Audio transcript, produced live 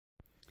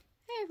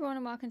everyone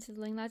and welcome to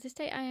the Learning Ladders.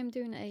 Today I am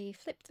doing a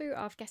flip through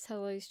of Guest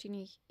Hello's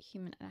Junior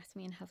Human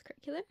Anatomy and Health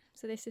curriculum.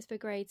 So this is for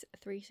grades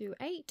 3 to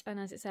 8, and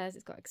as it says,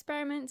 it's got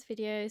experiments,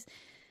 videos,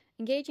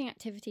 engaging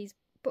activities,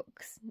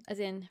 books, as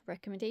in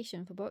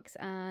recommendation for books,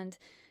 and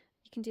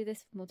you can do this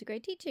for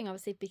multi-grade teaching,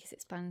 obviously, because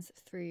it spans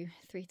through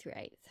 3 through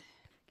 8.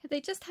 They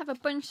just have a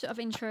bunch of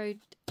introduction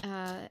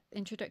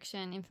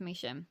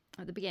information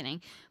at the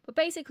beginning, but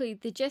basically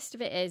the gist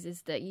of it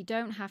is that you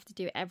don't have to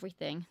do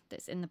everything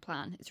that's in the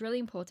plan. It's really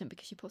important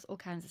because she puts all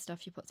kinds of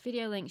stuff. She puts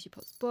video links, she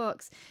puts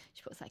books,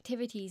 she puts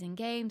activities and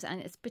games,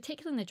 and it's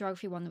particularly in the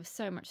geography one, there was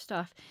so much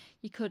stuff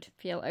you could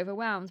feel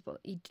overwhelmed,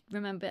 but you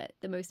remember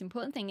the most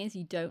important thing is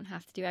you don't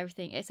have to do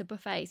everything. It's a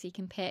buffet, so you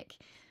can pick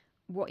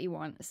what you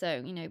want.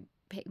 So, you know,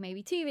 pick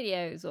maybe 2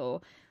 videos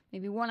or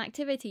maybe 1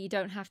 activity. You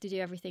don't have to do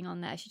everything on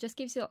there. She just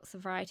gives you lots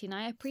of variety, and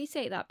I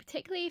appreciate that,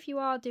 particularly if you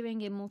are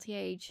doing a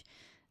multi-age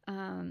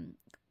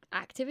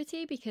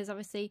activity, because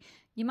obviously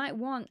you might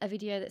want a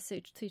video that's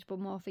suitable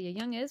more for your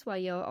youngers while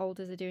your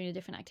olders are doing a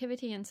different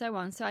activity and so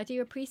on. So I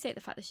do appreciate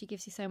the fact that she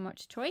gives you so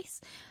much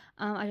choice.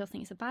 I don't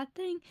think it's a bad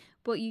thing,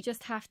 but you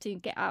just have to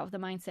get out of the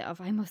mindset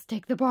of I must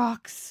tick the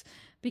box,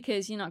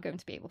 because you're not going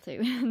to be able to.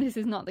 This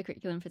is not the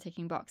curriculum for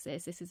ticking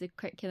boxes. This is a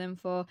curriculum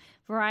for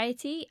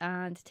variety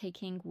and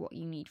taking what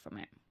you need from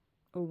it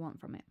or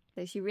want from it.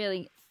 So she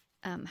really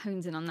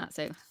hones in on that.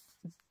 So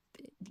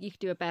you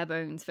could do a bare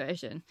bones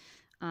version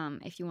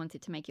if you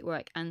wanted to make it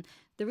work. And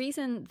the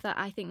reason that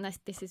I think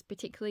this is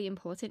particularly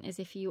important is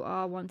if you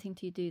are wanting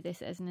to do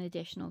this as an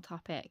additional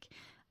topic,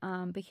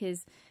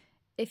 because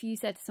if you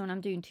said to someone,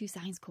 I'm doing 2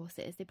 science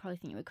courses, they probably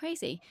think you were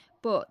crazy.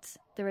 But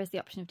there is the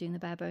option of doing the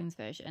bare bones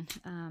version.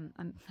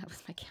 That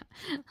was my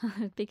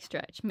cat. Big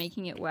stretch,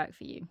 making it work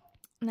for you.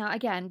 Now,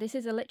 again, this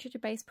is a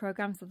literature-based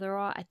program, so there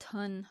are a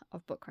ton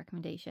of book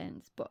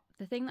recommendations. But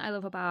the thing that I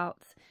love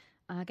about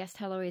Guest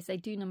Hello is they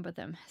do number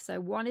them.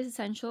 So 1 is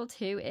essential,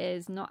 2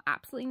 is not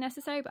absolutely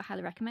necessary but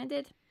highly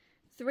recommended,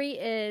 3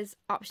 is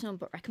optional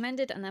but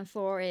recommended, and then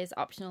 4 is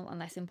optional and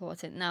less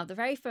important. Now, the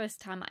very first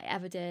time I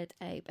ever did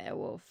a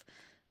Beowulf,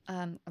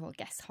 well,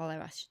 Guest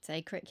Hello I should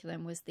say,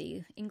 curriculum was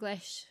the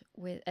English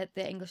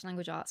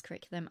Language Arts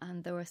curriculum,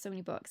 and there were so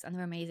many books and they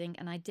were amazing,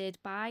 and I did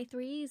buy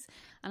 3s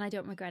and I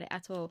don't regret it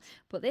at all.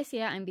 But this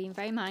year I'm being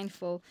very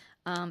mindful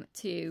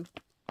to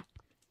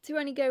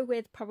only go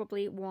with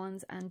probably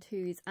 1s and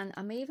 2s, and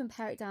I may even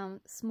pare it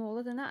down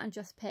smaller than that and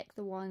just pick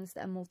the ones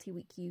that are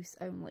multi-week use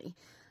only.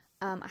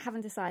 I haven't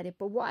decided,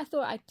 but what I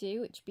thought I'd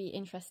do, which would be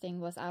interesting,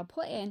 was I'll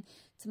put in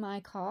to my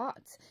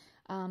cart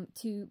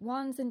 2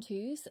 1s and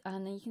 2s,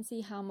 and then you can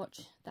see how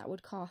much that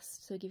would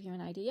cost, so give you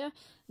an idea.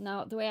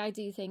 Now, the way I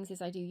do things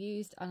is I do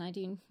used and I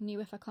do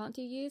new if I can't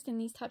do used in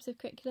these types of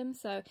curriculum,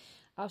 so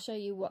I'll show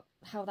you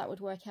how that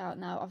would work out.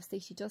 Now, obviously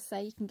she does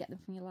say you can get them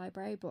from your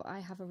library, but I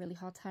have a really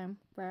hard time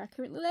where I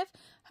currently live.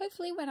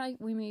 Hopefully when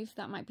we move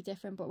that might be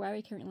different, but where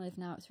we currently live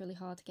now, it's really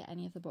hard to get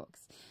any of the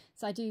books,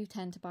 so I do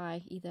tend to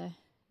buy either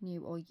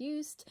new or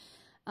used.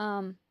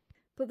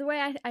 But the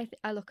way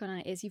I look on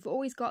it is you've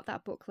always got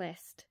that book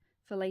list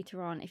for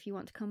later on. If you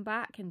want to come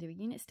back and do a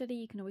unit study,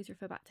 you can always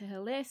refer back to her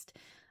list,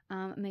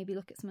 maybe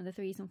look at some of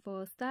the 3s and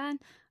 4s then.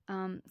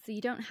 So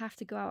you don't have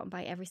to go out and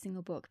buy every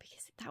single book,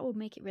 because that will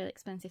make it really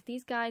expensive.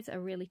 These guides are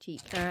really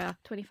cheap, they're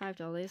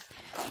 $25,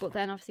 but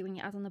then obviously when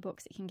you add on the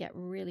books it can get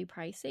really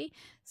pricey,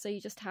 so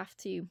you just have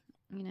to, you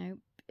know,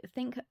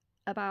 think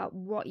about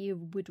what you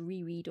would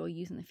reread or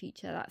use in the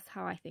future. That's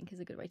how I think is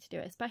a good way to do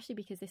it, especially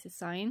because this is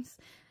science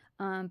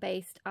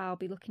based. I'll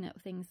be looking at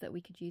things that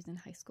we could use in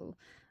high school,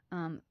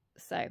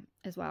 so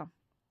as well,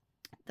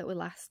 that will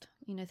last,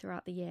 you know,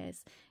 throughout the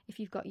years. If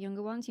you've got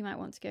younger ones, you might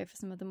want to go for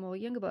some of the more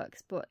younger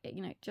books, but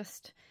you know,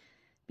 just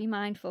be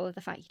mindful of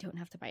the fact you don't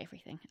have to buy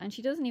everything. And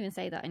she doesn't even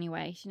say that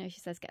anyway. You know, she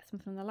says get some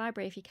from the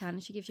library if you can,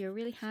 and she gives you a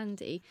really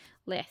handy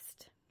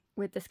list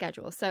with the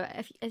schedule. So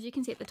as you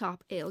can see at the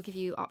top, it'll give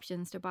you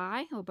options to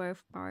buy or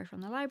borrow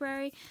from the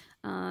library.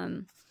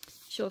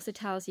 She also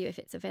tells you if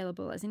it's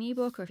available as an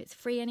ebook or if it's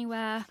free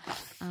anywhere,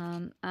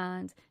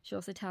 and she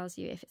also tells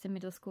you if it's a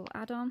middle school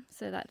add-on,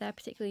 so that they're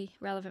particularly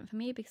relevant for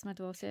me because my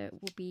daughter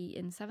will be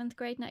in 7th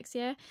grade next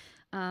year.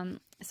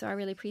 So I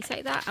really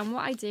appreciate that. And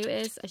what I do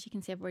is, as you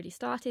can see I've already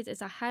started,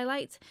 is I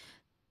highlight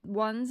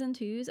 1s and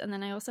 2s, and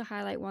then I also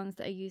highlight ones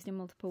that are used in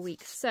multiple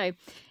weeks. So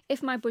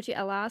if my budget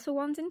allows for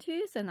 1s and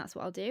 2s, then that's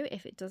what I'll do.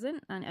 If it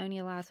doesn't and only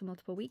allows for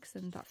multiple weeks,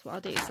 then that's what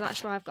I'll do. So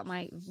that's why I've got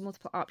my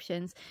multiple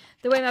options.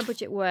 The way my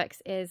budget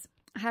works is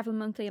I have a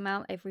monthly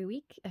amount every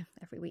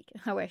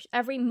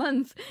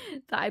month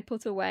that I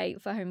put away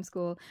for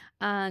homeschool,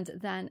 and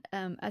then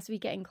as we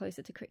get in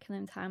closer to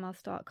curriculum time, I'll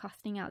start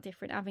costing out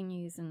different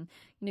avenues and,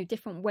 you know,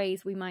 different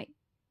ways we might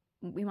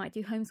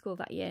do homeschool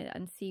that year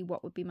and see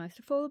what would be most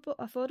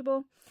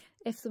affordable.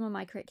 If some of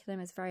my curriculum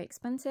is very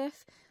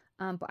expensive,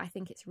 but I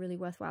think it's really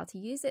worthwhile to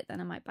use it, then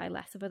I might buy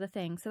less of other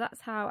things. So that's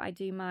how I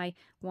do my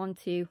 1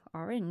 to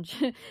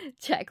orange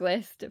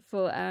checklist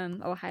for,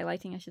 or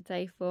highlighting I should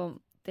say, for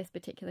this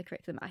particular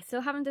curriculum. I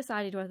still haven't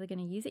decided whether they're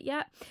going to use it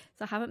yet,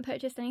 so I haven't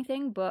purchased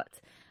anything, but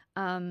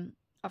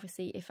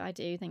obviously if I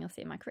do, then you'll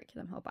see in my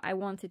curriculum haul, but I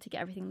wanted to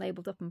get everything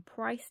labelled up and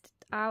priced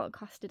out,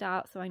 costed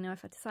out, so I know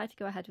if I decide to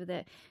go ahead with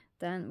it,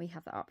 then we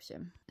have that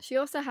option. She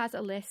also has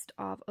a list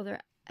of other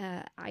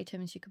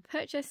items you could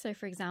purchase. So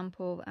for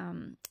example,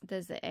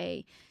 there's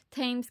a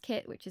TAMES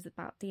kit, which is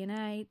about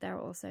DNA. There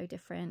are also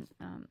different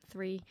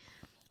 3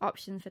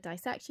 options for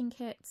dissection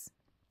kits.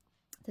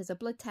 There's a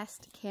blood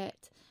test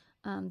kit.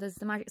 There's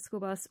the Magic School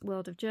Bus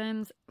World of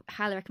Germs.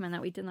 Highly recommend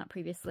that. We've done that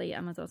previously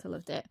and my daughter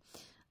loved it.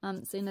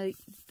 So you know,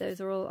 those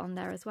are all on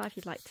there as well if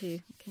you'd like to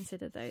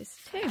consider those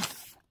too.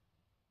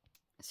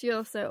 She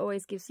also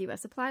always gives you a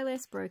supply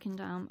list broken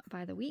down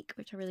by the week,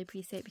 which I really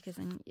appreciate, because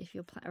then if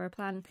you're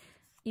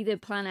either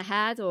plan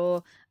ahead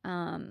or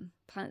plan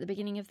at the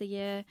beginning of the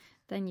year,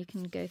 then you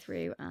can go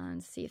through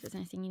and see if there's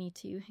anything you need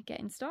to get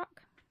in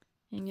stock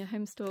in your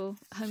homeschool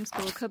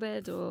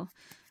cupboard or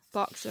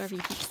box, wherever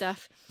you keep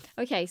stuff.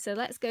 Okay, so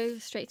let's go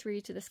straight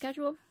through to the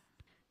schedule.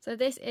 So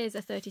this is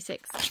a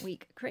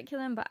 36-week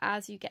curriculum, but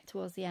as you get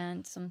towards the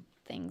end, some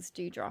things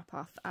do drop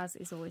off, as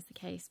is always the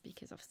case,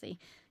 because obviously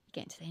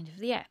getting to the end of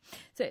the year.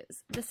 So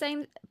it's the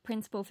same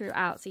principle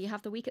throughout. So you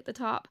have the week at the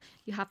top,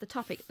 you have the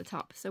topic at the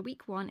top. So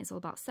week 1 is all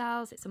about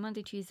cells. It's a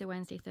Monday, Tuesday,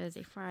 Wednesday,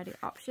 Thursday, Friday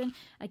option.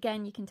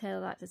 Again, you can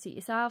tailor that to suit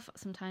yourself.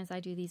 Sometimes I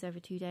do these over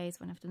 2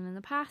 days when I've done them in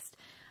the past.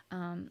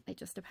 It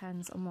just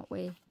depends on what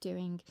we're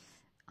doing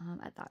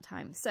at that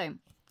time. So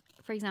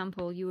for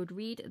example, you would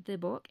read the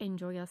book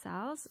Enjoy Your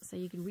Cells, so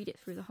you could read it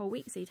through the whole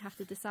week. So you'd have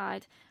to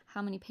decide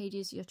how many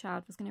pages your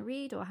child was going to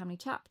read, or how many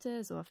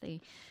chapters, or if they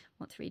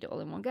want to read it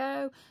all in one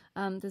go.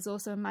 There's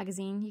also a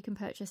magazine you can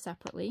purchase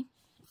separately.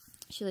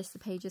 She lists the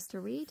pages to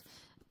read.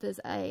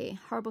 There's a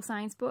horrible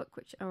science book,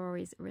 which are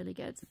always really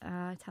good.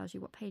 It tells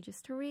you what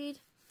pages to read.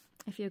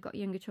 If you've got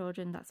younger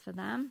children, that's for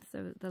them.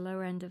 So the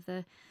lower end of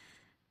the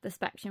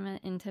spectrum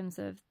in terms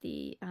of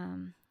the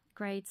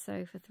grades,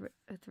 so for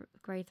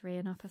grade 3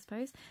 and up, I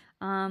suppose,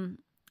 and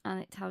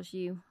it tells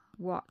you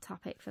what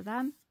topic for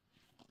them.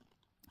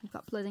 We've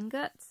got Blood and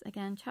Guts,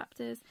 again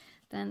chapters.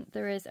 Then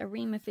there is a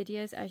ream of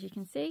videos, as you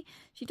can see.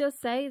 She does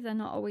say they're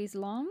not always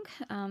long,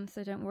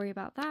 so don't worry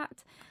about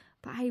that,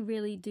 but I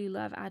really do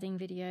love adding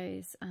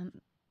videos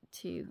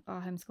to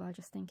our homeschool. I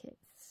just think it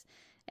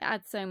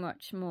adds so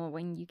much more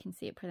when you can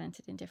see it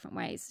presented in different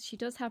ways. She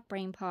does have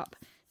Brain Pop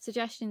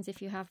suggestions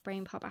if you have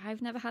Brain Pop.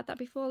 I've never had that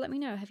before. Let me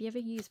know. Have you ever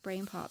used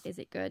Brain Pop? Is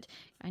it good?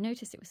 I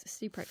noticed it was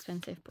super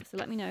expensive, but so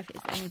let me know if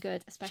it's any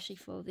good, especially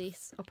for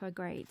these upper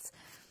grades.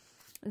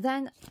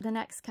 Then the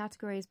next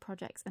category is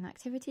projects and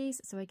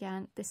activities. So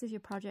again, this is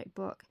your project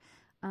book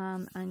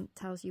and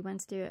tells you when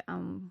to do it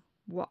and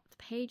what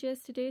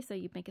pages to do. So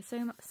you make a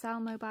cell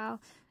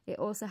mobile. It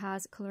also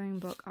has colouring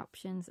book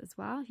options as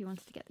well if you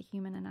wanted to get the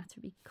human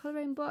anatomy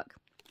colouring book.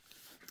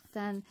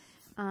 Then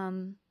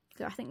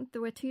I think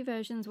there were 2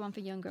 versions, one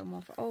for younger and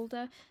one for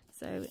older,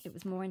 so it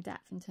was more in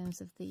depth in terms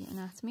of the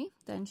anatomy.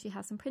 Then she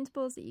has some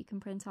printables that you can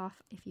print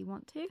off if you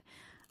want to,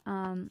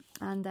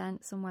 and then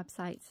some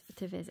websites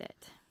to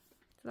visit.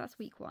 So that's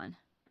week 1.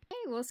 Okay,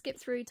 we'll skip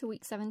through to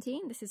week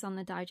 17. This is on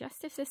the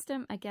digestive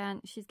system.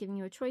 Again, she's giving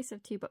you a choice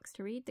of 2 books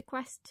to read: The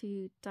Quest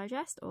to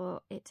Digest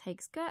or It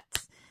Takes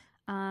Guts.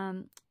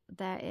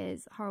 There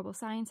is Horrible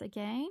Science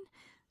again.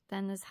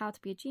 Then there's How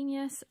to Be a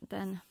Genius.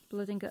 Then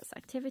Blood and Guts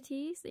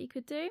activities that you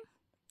could do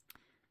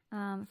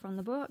from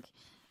the book.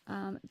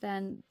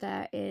 Then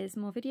there is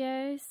more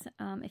videos.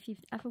 If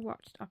you've ever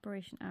watched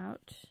Operation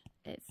Out,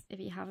 if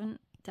you haven't,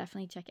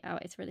 definitely check it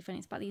out. It's really funny.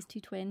 It's about these 2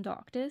 twin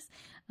doctors,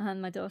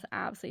 and my daughter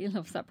absolutely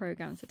loves that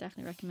program, so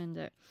definitely recommend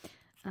it.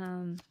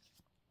 And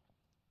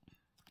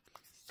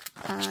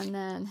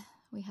then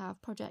we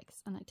have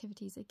projects and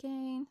activities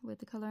again with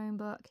the colouring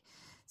book.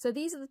 So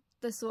these are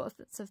the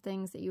sorts of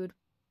things that you would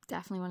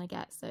definitely want to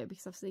get. So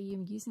because obviously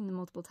you're using them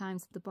multiple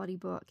times, the body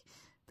book,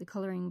 the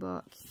colouring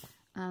book,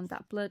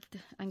 that Blood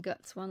and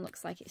Guts one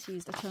looks like it's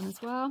used a ton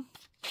as well.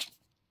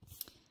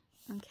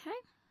 Okay,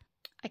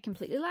 I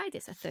completely lied.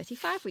 It's a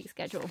 35-week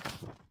schedule.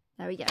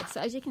 There we go. So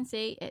as you can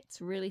see,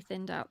 it's really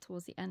thinned out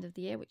towards the end of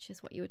the year, which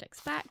is what you would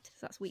expect.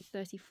 So that's week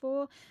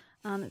 34.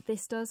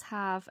 This does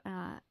have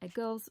a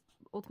girl's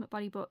ultimate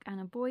body book and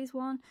a boy's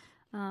one.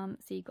 So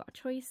you've got a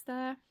choice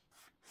there.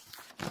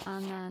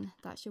 And then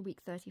that's your week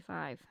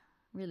 35,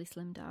 really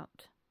slimmed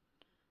out,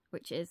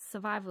 which is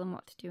survival and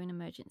what to do in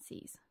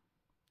emergencies.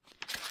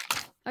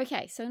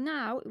 Okay, so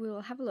now we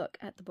will have a look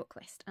at the book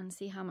list and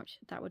see how much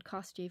that would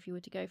cost you if you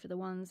were to go for the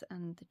 1s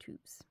and the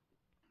 2s.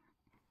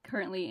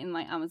 Currently in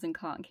my Amazon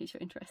cart, in case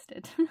you're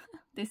interested.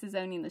 This is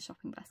only in the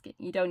shopping basket.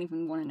 You don't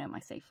even want to know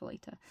my save for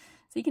later.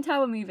 So you can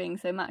tell we're moving.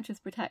 So mattress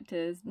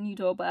protectors, new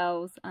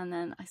doorbells, and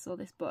then I saw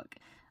this book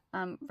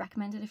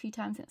recommended a few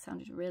times. It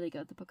sounded really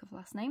good, The Book of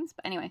Last Names.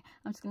 But anyway,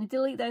 I'm just going to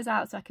delete those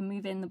out so I can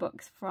move in the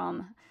books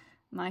from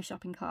my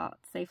shopping cart,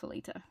 save for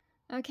later.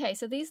 Okay,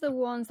 so these are the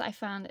ones that I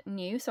found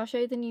new. So I'll show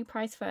you the new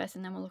price first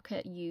and then we'll look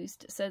at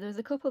used. So there's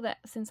a couple that,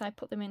 since I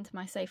put them into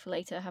my save for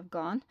later, have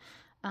gone.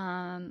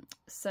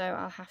 So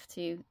I'll have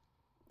to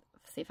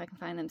see if I can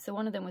find them. So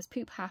one of them was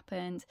Poop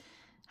Happened,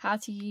 How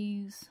to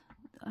Use,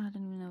 I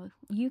don't even know,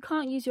 You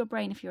Can't Use Your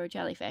Brain If You're a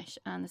Jellyfish,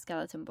 and the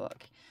Skeleton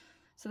Book.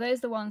 So those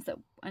are the ones that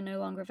are no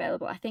longer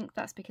available. I think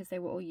that's because they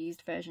were all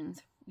used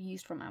versions,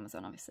 used from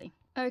Amazon, obviously.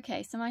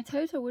 Okay, so my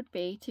total would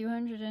be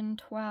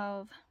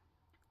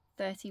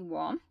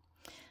 $212.31.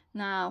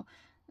 Now,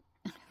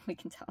 we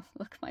can tell,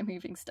 look at my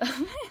moving stuff.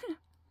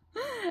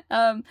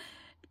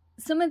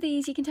 Some of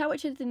these, you can tell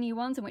which are the new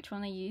ones and which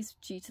one I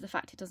used due to the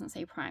fact it doesn't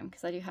say Prime,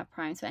 because I do have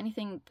Prime. So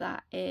anything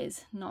that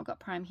is not got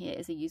Prime here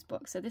is a used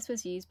book. So this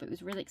was used, but it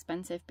was really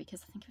expensive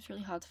because I think it was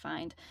really hard to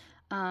find.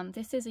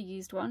 This is a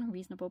used one,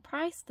 reasonable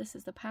price. This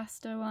is the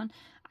pasta one.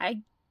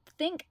 I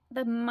think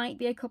there might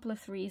be a couple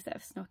of 3s that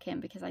have snuck in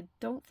because I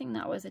don't think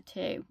that was a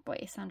 2, but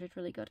it sounded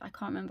really good. I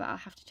can't remember, I'll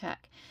have to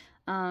check.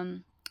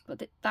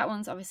 But that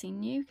one's obviously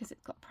new because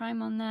it's got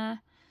Prime on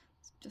there.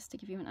 Just to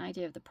give you an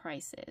idea of the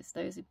prices,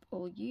 those are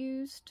all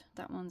used.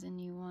 That one's a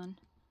new one,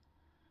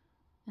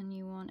 a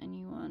new one, a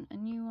new one, a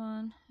new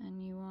one, a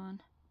new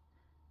one,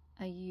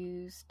 a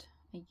used,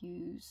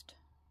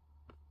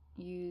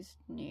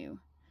 new.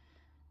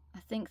 I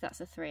think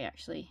that's a 3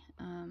 actually,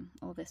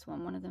 or this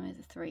one of them is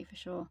a 3 for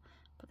sure,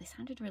 but they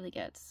sounded really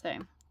good, so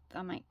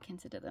I might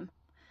consider them.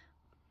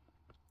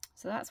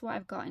 So that's what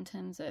I've got in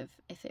terms of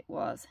if it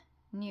was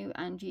new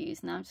and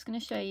used. Now I'm just going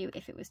to show you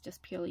if it was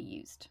just purely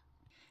used.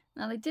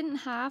 Now they didn't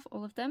have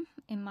all of them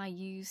in my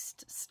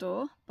used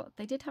store, but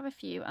they did have a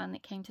few, and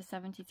it came to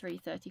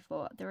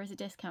 $73.34. There is a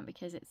discount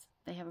because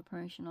they have a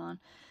promotion on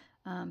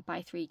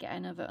buy 3 get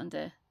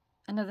another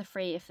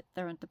free if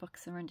the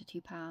books are under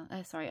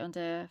 £2.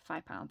 Under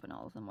 £5, but not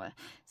all of them were.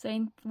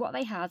 So what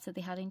they had,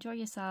 they had Enjoy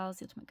Yourselves,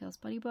 The Ultimate Girls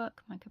Body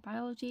Book,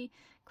 Microbiology,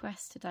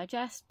 Quest to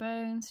Digest,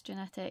 Bones,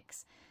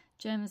 Genetics,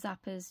 Germ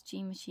Zappers,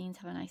 Gene Machines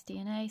Have a Nice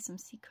DNA, Some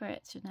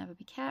Secrets Should Never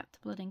Be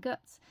Kept, Blood and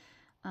Guts,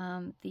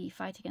 the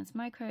Fight Against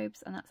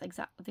Microbes, and that's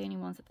exactly the only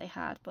ones that they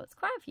had, but it's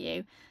quite a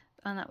few,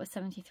 and that was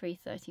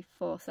 $73.34.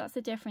 So that's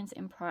the difference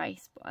in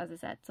price, but as I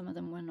said, some of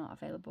them were not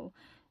available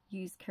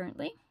used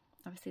currently.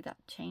 Obviously that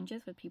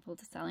changes with people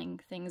just selling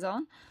things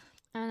on.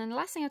 And then the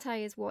last thing I'll tell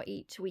you is what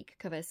each week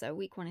covers. So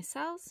week 1 is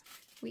cells,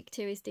 week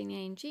 2 is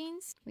DNA and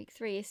genes, week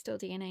 3 is still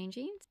DNA and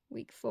genes,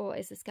 week 4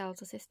 is the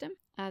skeletal system,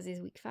 as is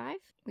week 5,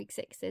 week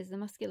 6 is the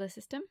muscular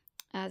system,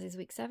 as is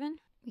week 7,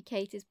 week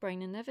 8 is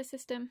brain and nervous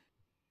system,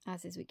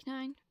 as is week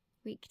 9,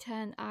 week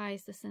 10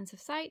 eyes, the sense of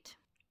sight,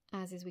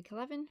 as is week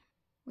 11,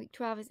 week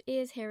 12 is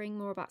ears, hearing,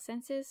 more about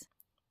senses,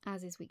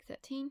 as is week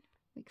 13,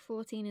 week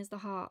 14 is the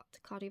heart,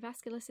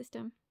 cardiovascular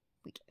system,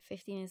 week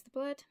 15 is the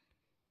blood,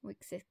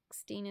 week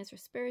 16 is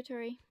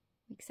respiratory,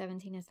 week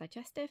 17 is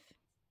digestive,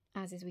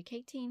 as is week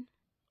 18,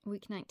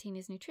 week 19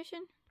 is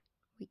nutrition,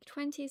 week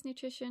 20 is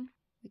nutrition,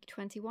 week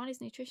 21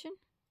 is nutrition,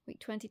 week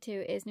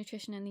 22 is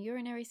nutrition and the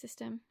urinary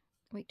system,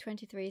 week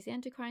 23 is the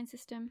endocrine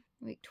system,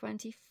 week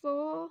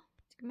 24,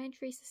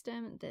 documentary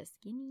system, the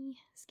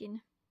skin.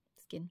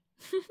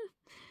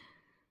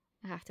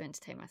 I have to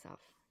entertain myself.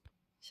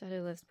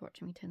 Shadow loves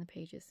watching me turn the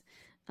pages.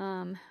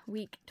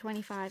 Week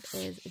 25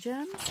 is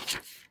germs,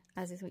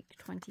 as is week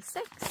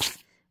 26.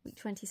 Week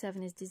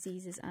 27 is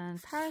diseases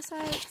and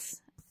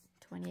parasites.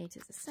 28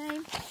 is the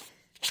same.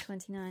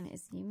 29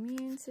 is the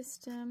immune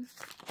system.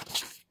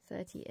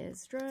 30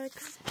 is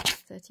drugs.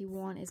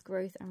 31 is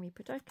growth and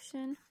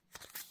reproduction.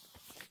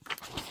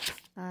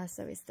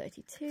 So is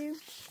 32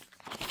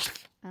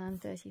 and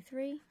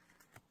 33.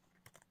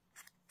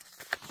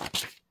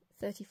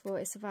 34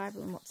 is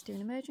survival and what to do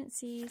in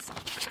emergencies,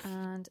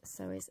 and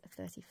so is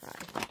 35.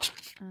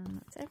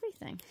 That's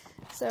everything.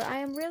 So I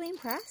am really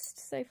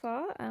impressed so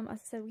far. As I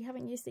said, we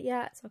haven't used it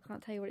yet, so I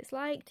can't tell you what it's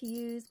like to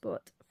use,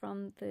 but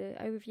from the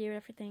overview and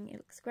everything, it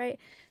looks great.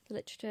 The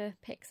literature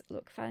pics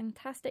look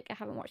fantastic. I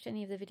haven't watched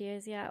any of the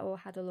videos yet or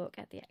had a look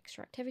at the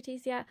extra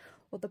activities yet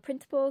or the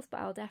printables,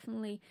 but I'll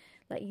definitely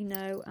let you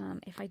know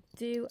if I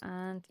do,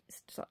 and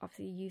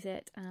obviously use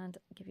it and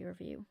give you a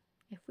review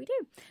if we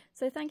do.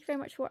 So thank you very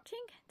much for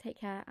watching. Take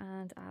care,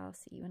 and I'll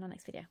see you in our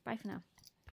next video. Bye for now.